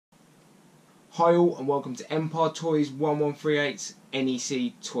Hi all and welcome to Empire Toys 1138's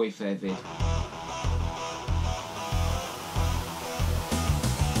NEC Toy Fair vid.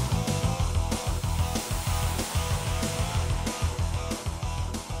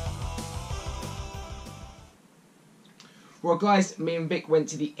 Right guys, me and Vic went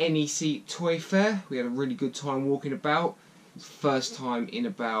to the NEC Toy Fair. We had a really good time walking about. First time in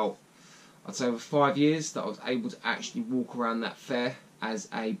about, I'd say over 5 years that I was able to actually walk around that fair as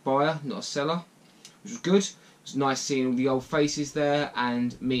a buyer, not a seller, which was good. It was nice seeing all the old faces there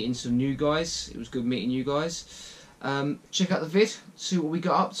and meeting some new guys. It was good meeting you guys. Check out the vid, see what we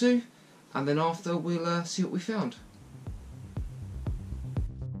got up to, and then after we'll see what we found.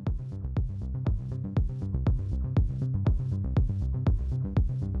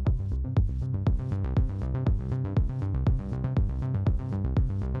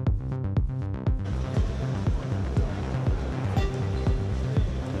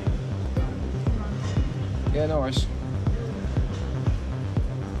 Yeah, no worries.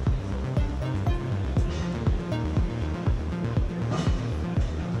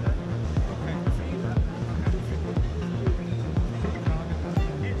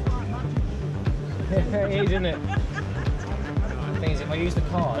 It is, isn't it? The thing is, if I use the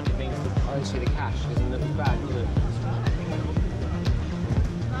card, it means I don't see the cash. It doesn't look bad, does it?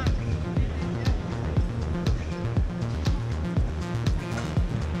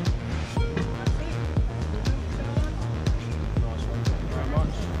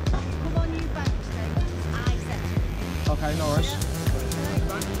 Okay, no worries.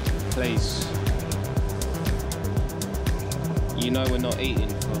 Please. You know we're not eating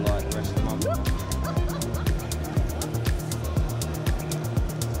for like the rest of the month.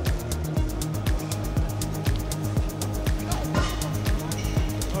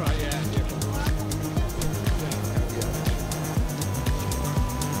 Alright, yeah.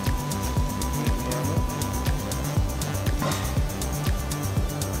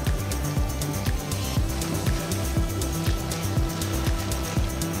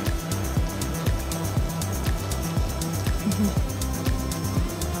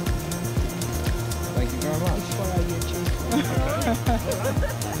 Thank you very much.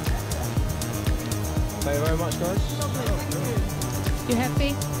 Thank you very much, guys. You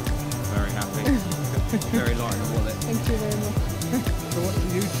happy? Very happy. Very light in the wallet. Thank you very much. So what's the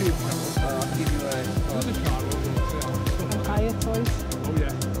YouTube channel? I'll give you a Empire Toys. Oh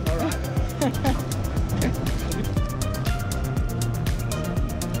yeah. Alright.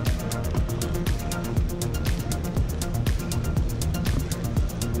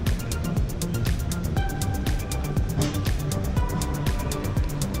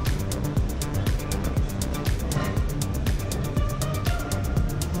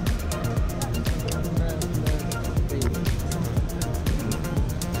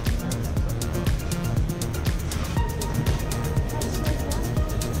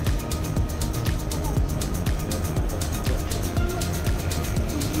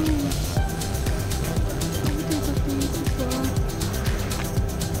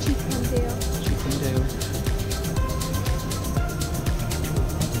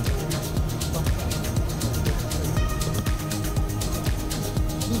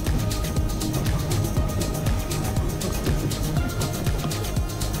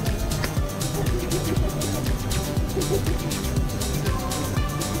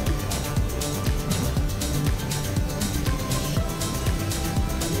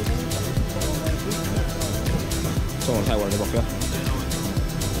 Someone take one of them off, yeah?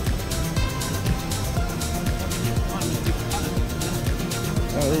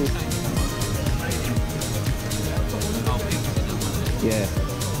 Oh, yeah.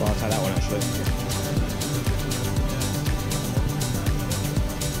 Well, I'll take that one actually.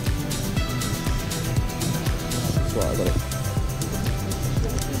 That's right, I got it.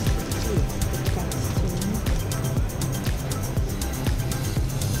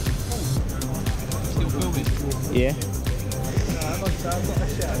 Yeah.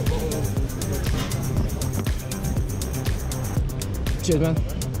 Cheers, man.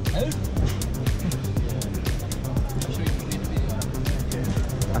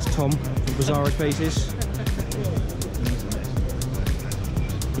 That's Tom from Bizarro Pieces.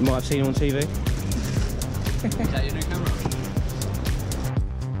 You might have seen him on TV. Is that your new camera?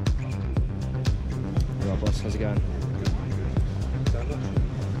 Right, boss, how's it going?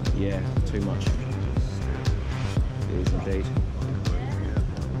 Yeah, too much. It is indeed.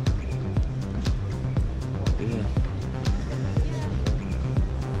 Yeah.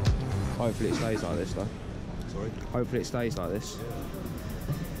 Hopefully it stays like this though. Sorry? Hopefully it stays like this.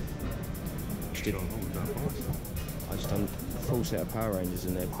 I just done a full set of Power Rangers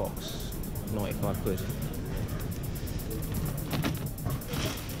in their box 95 quid.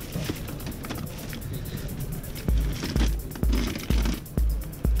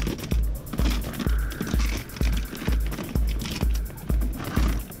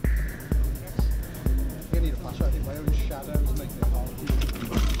 You need a flashlight. I think my own shadows make it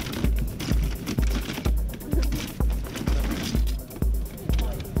hard.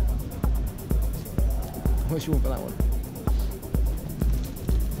 How much you want for that one?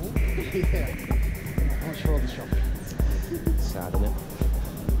 Yeah. I'm not sure the shop. Sad, isn't it?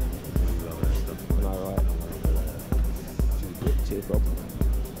 Am I right? Cheers, Bob.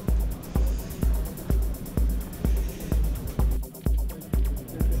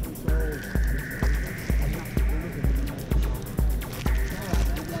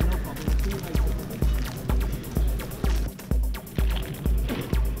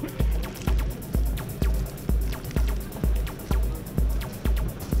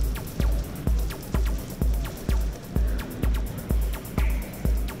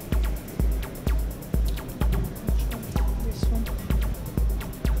 This one.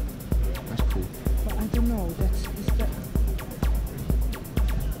 That's cool. But I don't know. That's is that.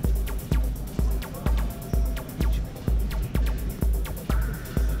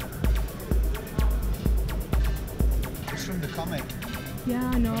 It's from the comic. Yeah,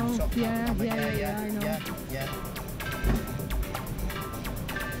 I know. From the Yeah, comic. I know. Yeah.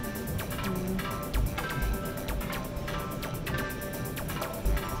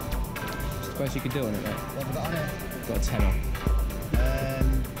 Suppose you could do on it, mate. What have we got on it? Got a tenner.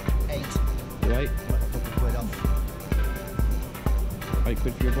 8. You right? A couple of quid off. 8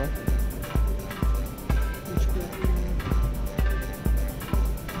 quid for your bro?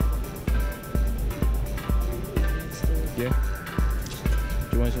 Yeah?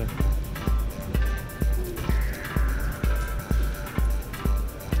 Do you want to?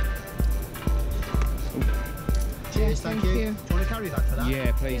 Cheers, thank you. Do you want to carry that for that?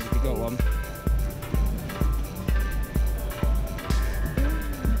 Yeah, please, if you got one. For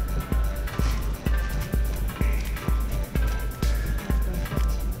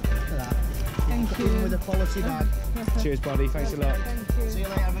that. Thank Even you. with a quality bag. Cheers, buddy. Thanks a lot. Thank you. See you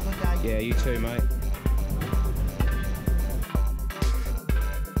later, have a good day. Yeah, you too, mate.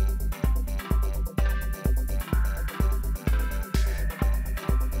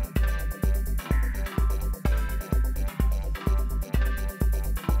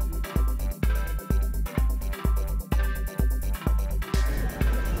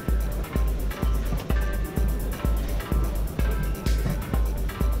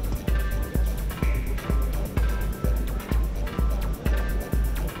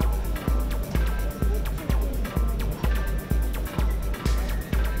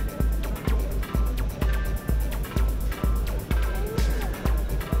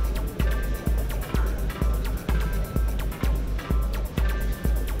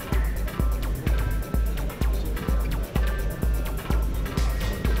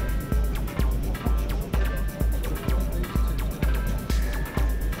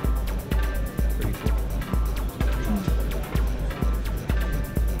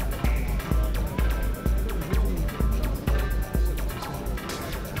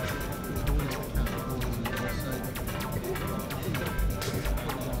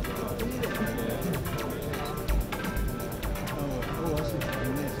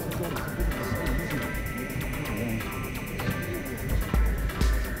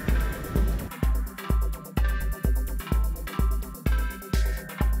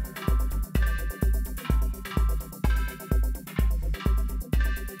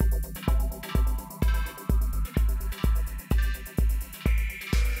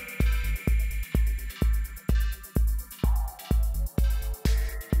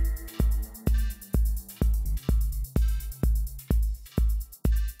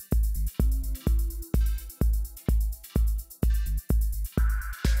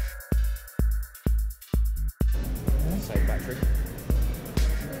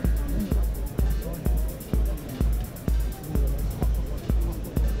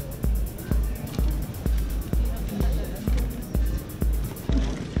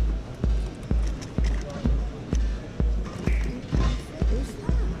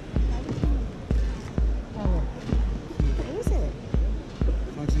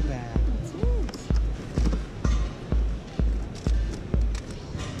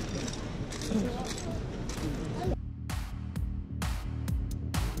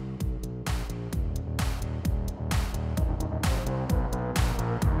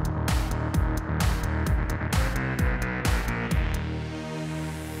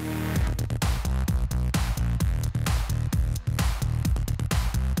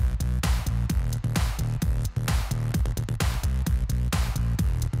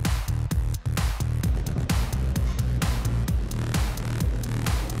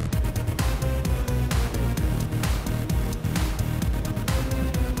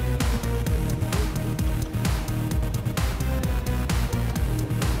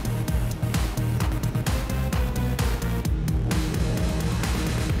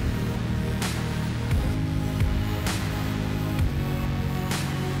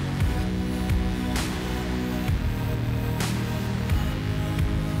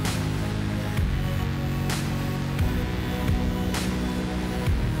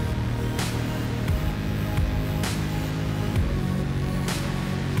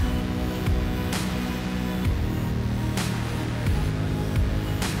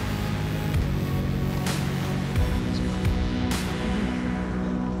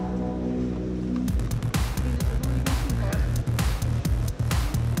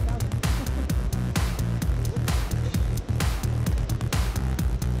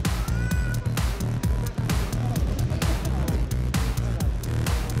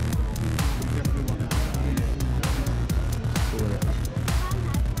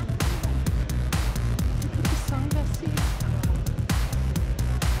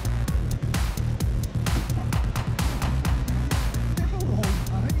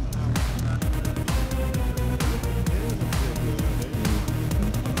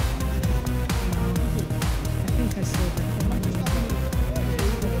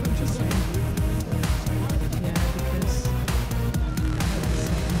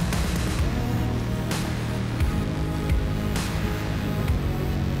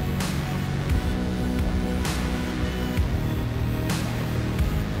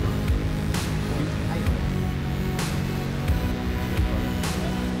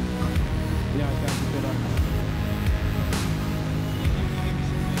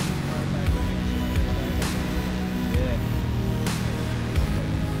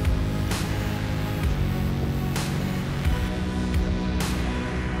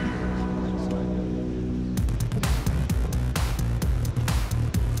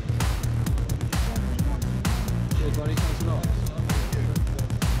 buddy. Thanks a lot.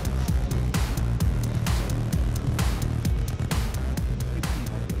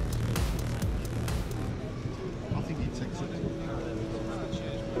 I think he takes it.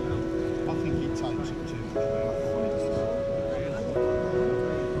 I think he takes it too much.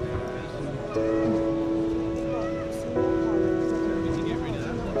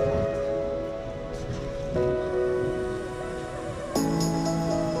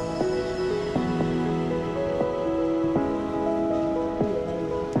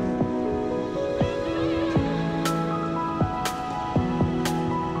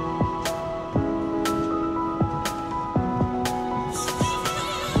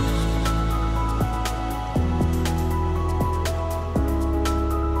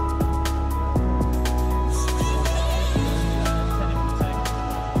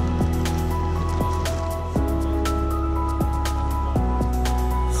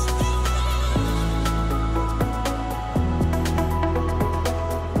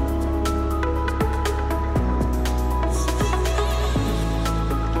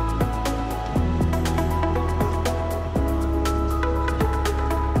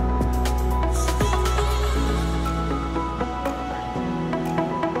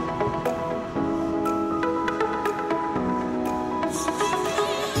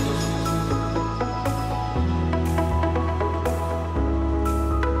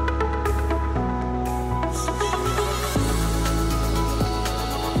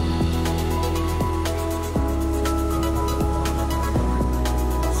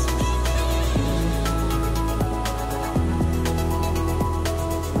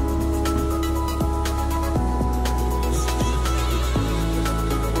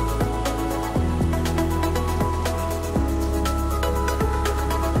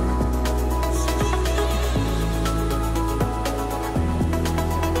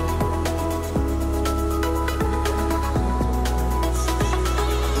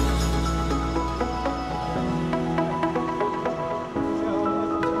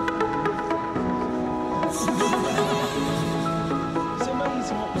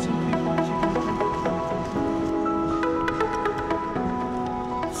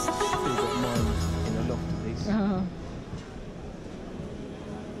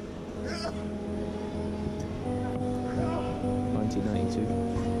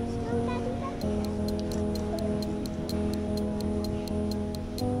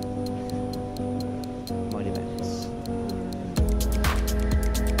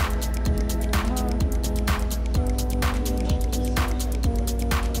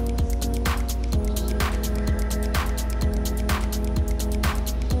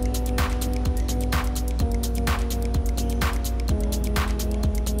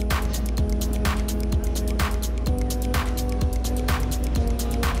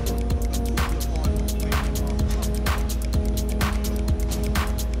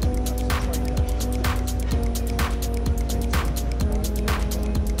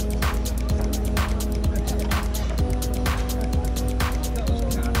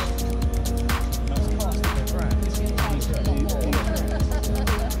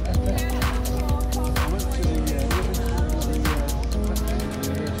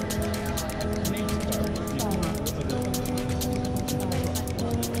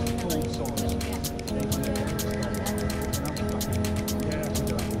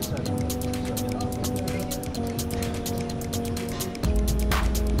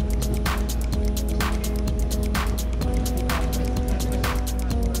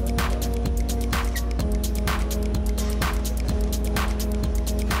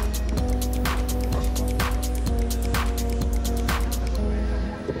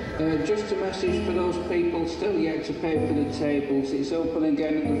 Just a message for those people still yet to pay for the tables. It's open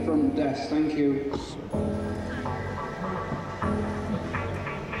again at the front desk. Thank you.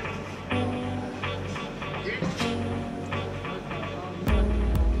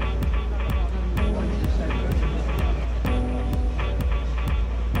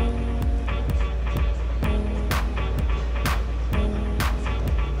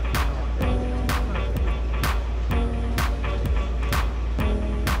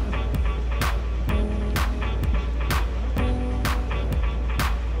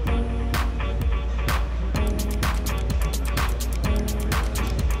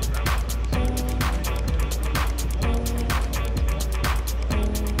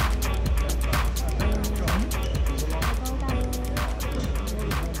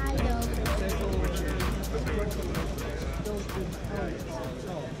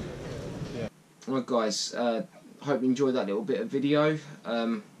 Right guys, hope you enjoyed that little bit of video.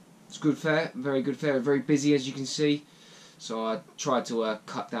 It's good fare, very good fare, very busy as you can see, so I tried to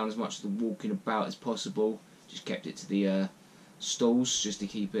cut down as much of the walking about as possible, just kept it to the stalls just to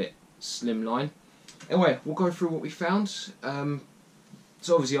keep it slimline. Anyway, we'll go through what we found.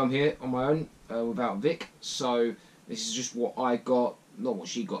 So obviously I'm here on my own without Vic, so this is just what I got, not what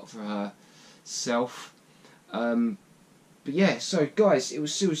she got for herself. But yeah, so guys, it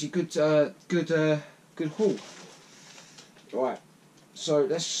was seriously good haul. Right, so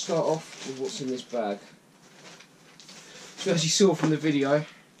let's start off with what's in this bag. So as you saw from the video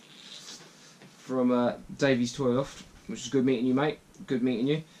from Davey's Toy Loft, which is good meeting you, mate. Good meeting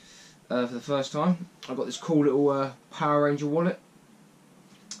you for the first time. I got this cool little Power Ranger wallet,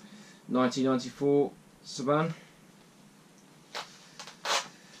 1994 Saban.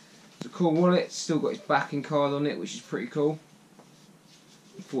 It's a cool wallet. It's still got its backing card on it, which is pretty cool.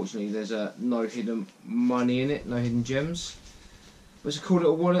 Unfortunately, there's no hidden money in it, no hidden gems. But it's a cool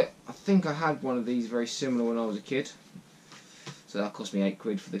little wallet. I think I had one of these very similar when I was a kid. So that cost me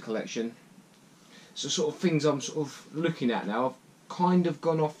 £8 for the collection. So sort of things I'm sort of looking at now. I've kind of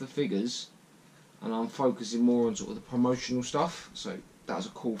gone off the figures and I'm focusing more on sort of the promotional stuff. So that was a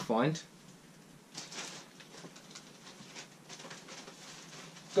cool find.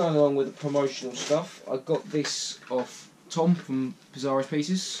 Going along with the promotional stuff, I got this off Tom from Bizarro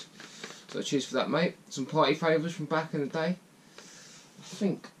Pieces. So cheers for that, mate. Some party favours from back in the day. I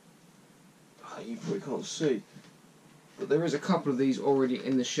think you probably can't see, but there is a couple of these already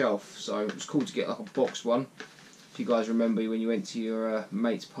in the shelf, so it was cool to get like a boxed one. If you guys remember when you went to your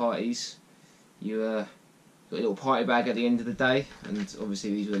mates' parties, you got a little party bag at the end of the day, and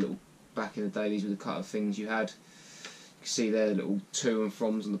obviously these were the little, back in the day, these were the cut of things you had. You can see there the little to and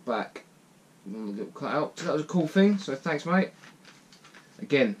froms on the back, on the little cut out. So that was a cool thing, so thanks, mate.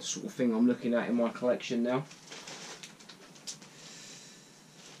 Again, the sort of thing I'm looking at in my collection now.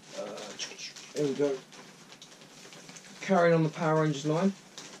 Here we go. Carrying on the Power Rangers line,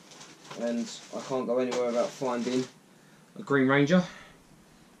 and I can't go anywhere without finding a Green Ranger.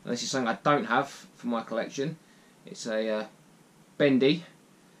 And this is something I don't have for my collection. It's a bendy,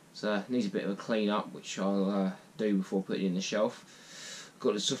 so it needs a bit of a clean up, which I'll do before putting it in the shelf.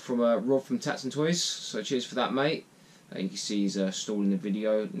 Got this stuff from Rob from Tats and Toys, so cheers for that, mate. You can see he's stalled in the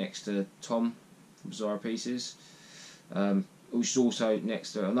video next to Tom from Bizarro Pieces. Which is also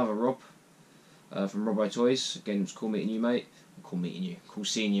next to another Rob from Robbo Toys. Again, it was cool meeting you, mate. Cool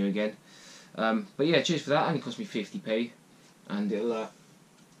seeing you again. But yeah, cheers for that. Only cost me 50p, and it'll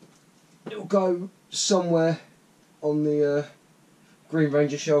go somewhere on the Green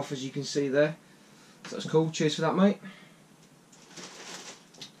Ranger shelf, as you can see there. So that's cool. Cheers for that, mate.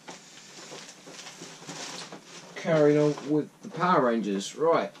 Carrying on with the Power Rangers.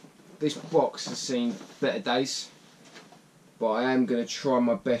 Right, this box has seen better days, but I am going to try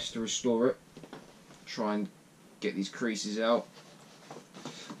my best to restore it. Try and get these creases out.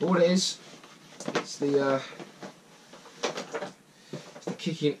 But what it is, it's the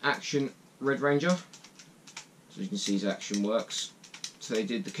Kicking Action Red Ranger. So you can see his action works. So they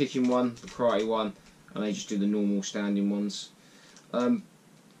did the kicking one, the karate one, and they just do the normal standing ones. Comes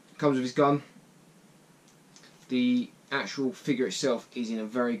with his gun. The actual figure itself is in a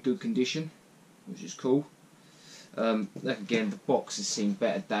very good condition, which is cool. Again, the box has seen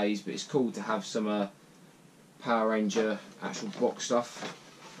better days, but it's cool to have some Power Ranger actual box stuff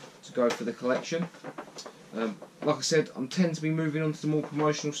to go for the collection. Like I said, I tend to be moving on to the more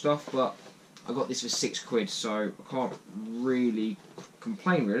promotional stuff, but I got this for £6, so I can't really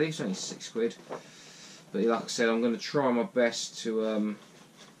complain really. It's only £6, but like I said, I'm going to try my best to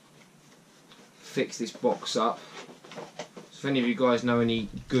fix this box up. So if any of you guys know any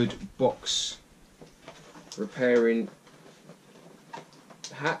good box repairing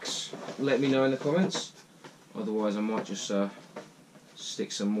hacks, let me know in the comments. Otherwise I might just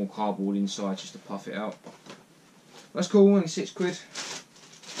stick some more cardboard inside just to puff it out. That's cool, only £6.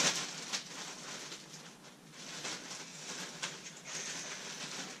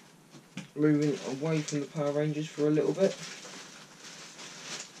 Moving away from the Power Rangers for a little bit,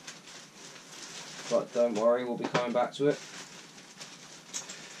 but don't worry, we'll be coming back to it.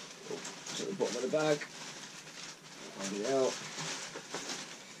 It's at the bottom of the bag. Find it out.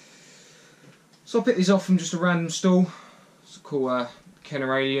 So I picked these off from just a random stall. It's a cool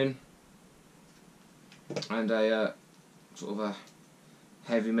Kenner Alien and a sort of a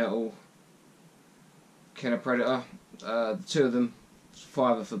heavy metal Kenner Predator. The two of them,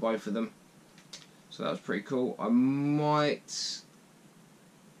 £5 for both of them. So that was pretty cool. I might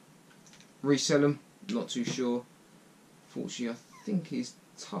resell them, not too sure. Fortunately, I think his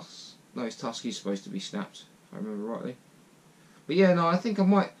tusk is supposed to be snapped, if I remember rightly. But yeah, no, I think I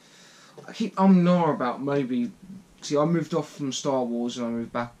might. I keep umming about maybe. See, I moved off from Star Wars and I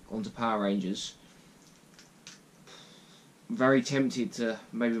moved back onto Power Rangers. very tempted to,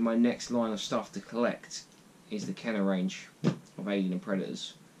 maybe my next line of stuff to collect is the Kenner range of Alien and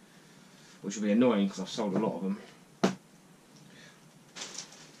Predators, which will be annoying because I've sold a lot of them.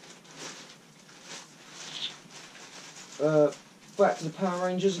 Back to the Power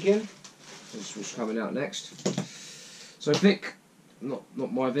Rangers again. This is what's coming out next. So Vic, not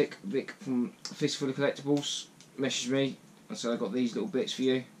my Vic from Fistful of Collectibles, messaged me and said I got these little bits for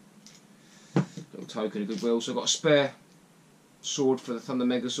you. Little token of goodwill. So I've got a spare sword for the Thunder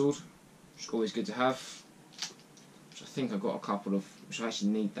Mega Sword, which is always good to have. Which I think I've got a couple of, which I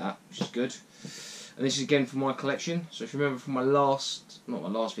actually need that, which is good. And this is again from my collection. So if you remember from my last, not my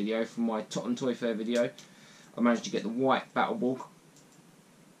last video, from my Tottenham Toy Fair video, I managed to get the white Battleborg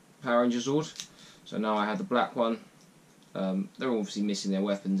Power Ranger Zord. So now I had the black one. They're obviously missing their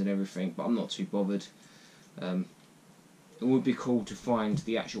weapons and everything, but I'm not too bothered. It would be cool to find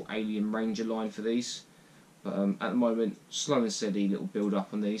the actual Alien Ranger line for these, but at the moment, slow and steady little build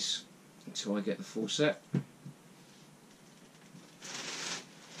up on these until I get the full set.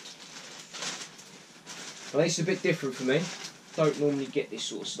 Well, it's a bit different for me. Don't normally get this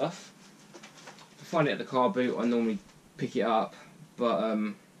sort of stuff. If I find it at the car boot, I normally pick it up, but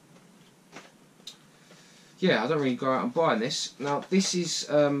yeah, I don't really go out and buy this. Now this is,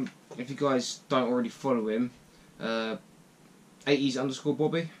 if you guys don't already follow him,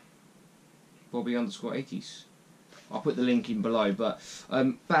 80s_Bobby, Bobby_80s. I'll put the link in below. But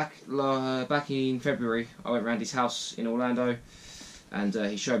back in February, I went round his house in Orlando, and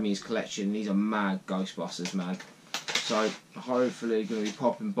he showed me his collection. These are mad Ghostbusters, man. So hopefully going to be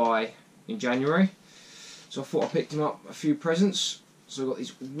popping by in January. So I thought I picked him up a few presents. So I've got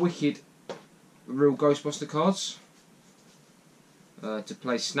these wicked real Ghostbuster cards to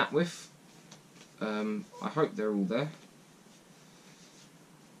play Snap with. I hope they're all there.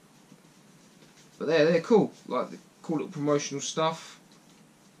 But they're cool, like the cool little promotional stuff.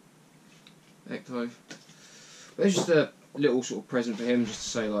 Ecto. But it's just a little sort of present for him, just to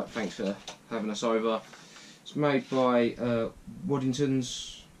say like thanks for having us over. It's made by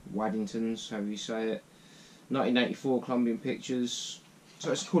Waddington's, however you say it. 1984 Columbian Pictures.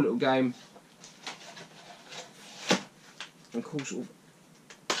 So it's a cool little game. And cool sort of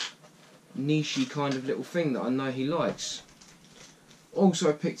niche-y kind of little thing that I know he likes. Also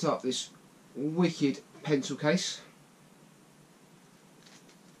I picked up this wicked pencil case,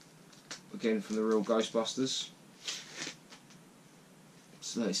 again from the real Ghostbusters.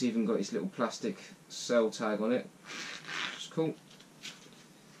 So it's even got its little plastic cell tag on it, which is cool.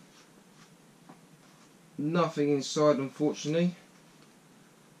 Nothing inside, unfortunately,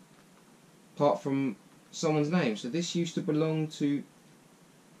 apart from someone's name. So this used to belong to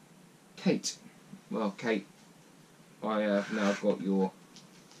Kate. Well, Kate, I have now got your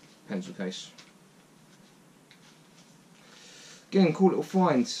pencil case. Again, cool little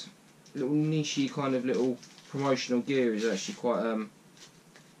find. Little niche-y kind of little promotional gear is actually quite a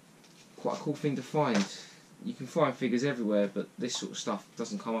cool thing to find. You can find figures everywhere, but this sort of stuff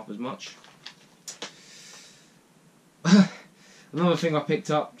doesn't come up as much. Another thing I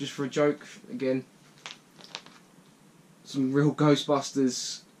picked up just for a joke, again, some real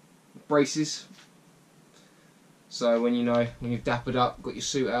Ghostbusters braces. So when you've dappered up, got your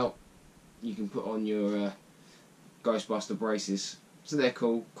suit out, you can put on your Ghostbuster braces. So they're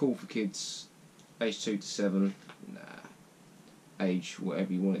cool for kids, age 2 to 7, age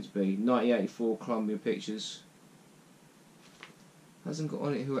whatever you want it to be. 1984 Columbia Pictures. Hasn't got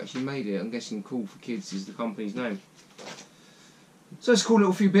on it who actually made it. I'm guessing Cool for Kids is the company's name. So it's a cool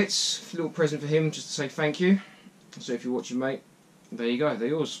little few bits, a little present for him, just to say thank you. So if you're watching, mate, there you go, they're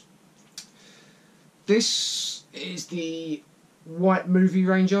yours. This is the White Movie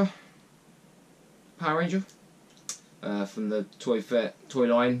Ranger, Power Ranger, from the toy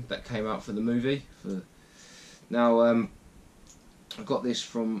line that came out for the movie. Now, I got this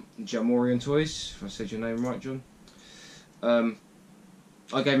from Jamorian Toys, if I said your name right, John.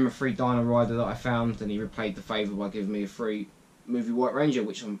 I gave him a free Dino Rider that I found, and he repaid the favour by giving me a free Movie White Ranger,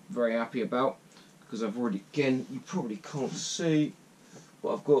 which I'm very happy about, because I've already, again, you probably can't see,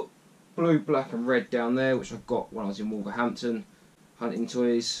 but I've got blue, black and red down there, which I got when I was in Wolverhampton hunting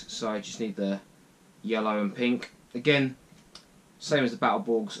toys, so I just need the yellow and pink. Again, same as the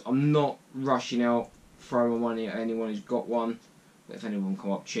Battleborgs, I'm not rushing out, throwing my money at anyone who's got one, but if anyone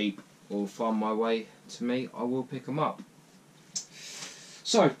come up cheap or find my way to me, I will pick them up.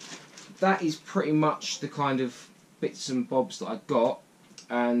 So, that is pretty much the kind of bits and bobs that I got,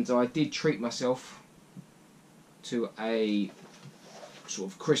 and I did treat myself to a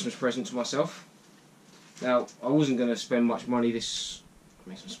sort of Christmas present to myself. Now, I wasn't going to spend much money make some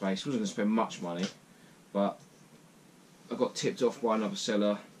space, I wasn't going to spend much money, but I got tipped off by another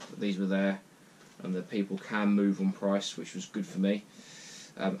seller that these were there, and the people can move on price, which was good for me.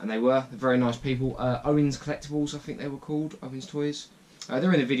 And they were very nice people. Owen's Collectibles, I think they were called, Owen's Toys.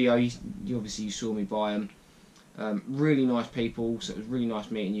 They're in the video. You obviously saw me buy them. Really nice people, so it was really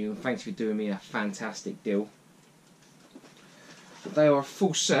nice meeting you, and thanks for doing me a fantastic deal. They are a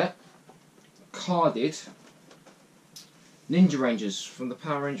full set, carded Ninja Rangers from the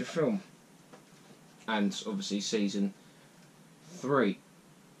Power Ranger film, and obviously season 3.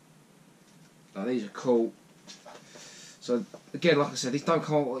 Now these are cool. So again, like I said, these don't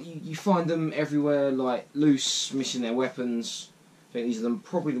come. You find them everywhere, like loose, missing their weapons. I think these are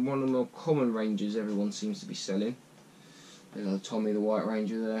probably one of the more common Rangers everyone seems to be selling. There's Tommy the White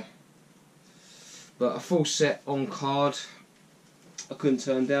Ranger there. But a full set on card, I couldn't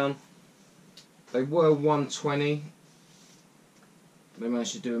turn down. They were 120. They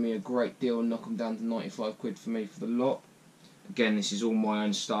managed to do me a great deal and knock them down to 95 quid for me for the lot. Again, this is all my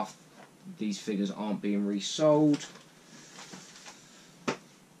own stuff. These figures aren't being resold.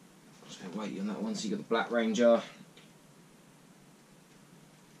 Just wait on that one. So you got the Black Ranger.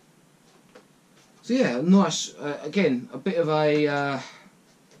 So yeah, nice. Again, a bit of a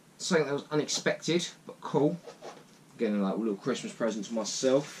something that was unexpected but cool. Again, like a little Christmas present to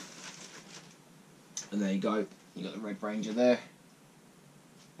myself. And there you go. You got the Red Ranger there.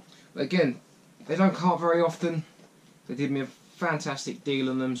 But again, they don't come up very often. They did me a fantastic deal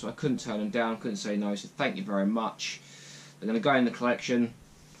on them, so I couldn't turn them down. Couldn't say no. So thank you very much. They're going to go in the collection.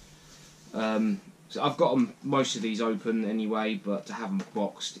 So I've got them, most of these open anyway, but to have them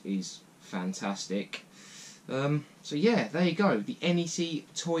boxed is fantastic. So yeah, there you go. The NEC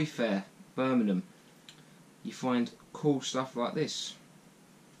Toy Fair, Birmingham. You find cool stuff like this.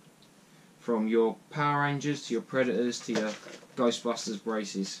 From your Power Rangers to your Predators to your Ghostbusters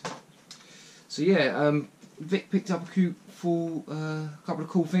braces. So yeah, Vic picked up a couple of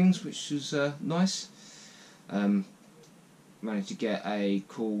cool things, which was nice. Managed to get a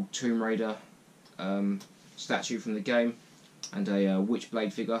cool Tomb Raider statue from the game, and a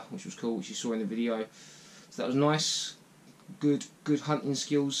Witchblade figure, which was cool, which you saw in the video. So that was nice. Good hunting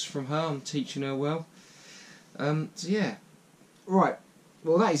skills from her. I'm teaching her well. So yeah, right.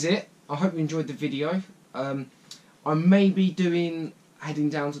 Well, that is it. I hope you enjoyed the video. I may be heading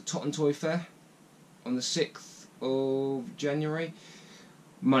down to Totton Toy Fair on the 6th of January.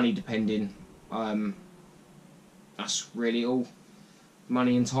 Money depending. That's really all.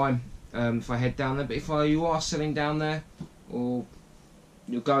 Money and time. If I head down there. But if you are selling down there, or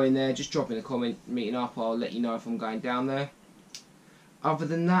you're going there, just drop in a comment, meeting up. I'll let you know if I'm going down there. Other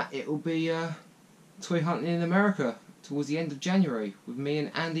than that, it will be toy hunting in America towards the end of January with me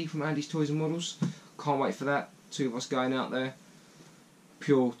and Andy from Andy's Toys and Models. Can't wait for that. 2 of us going out there.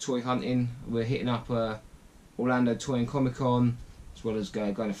 Pure toy hunting. We're hitting up Orlando Toy and Comic Con, as well as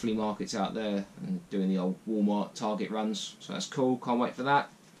going to flea markets out there and doing the old Walmart Target runs. So that's cool. Can't wait for that.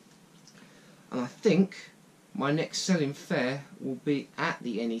 And I think my next selling fair will be at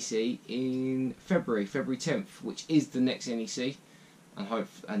the NEC in February 10th, which is the next NEC,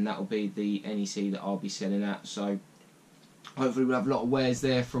 and that will be the NEC that I'll be selling at. So hopefully we'll have a lot of wares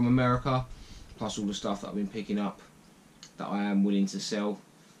there from America, plus all the stuff that I've been picking up that I am willing to sell.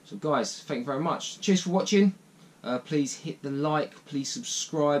 So guys, thank you very much. Cheers for watching. Please hit the like, please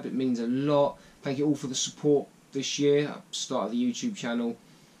subscribe, it means a lot. Thank you all for the support this year. I started the YouTube channel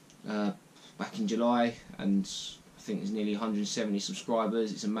back in July, and I think there's nearly 170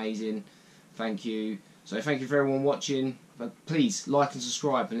 subscribers. It's amazing. Thank you. So thank you for everyone watching. But please like and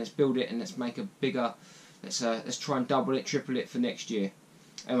subscribe, and let's build it, and let's make a bigger. Let's try and double it, triple it for next year.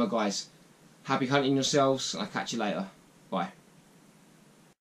 Anyway, guys, happy hunting yourselves. I'll catch you later. Bye.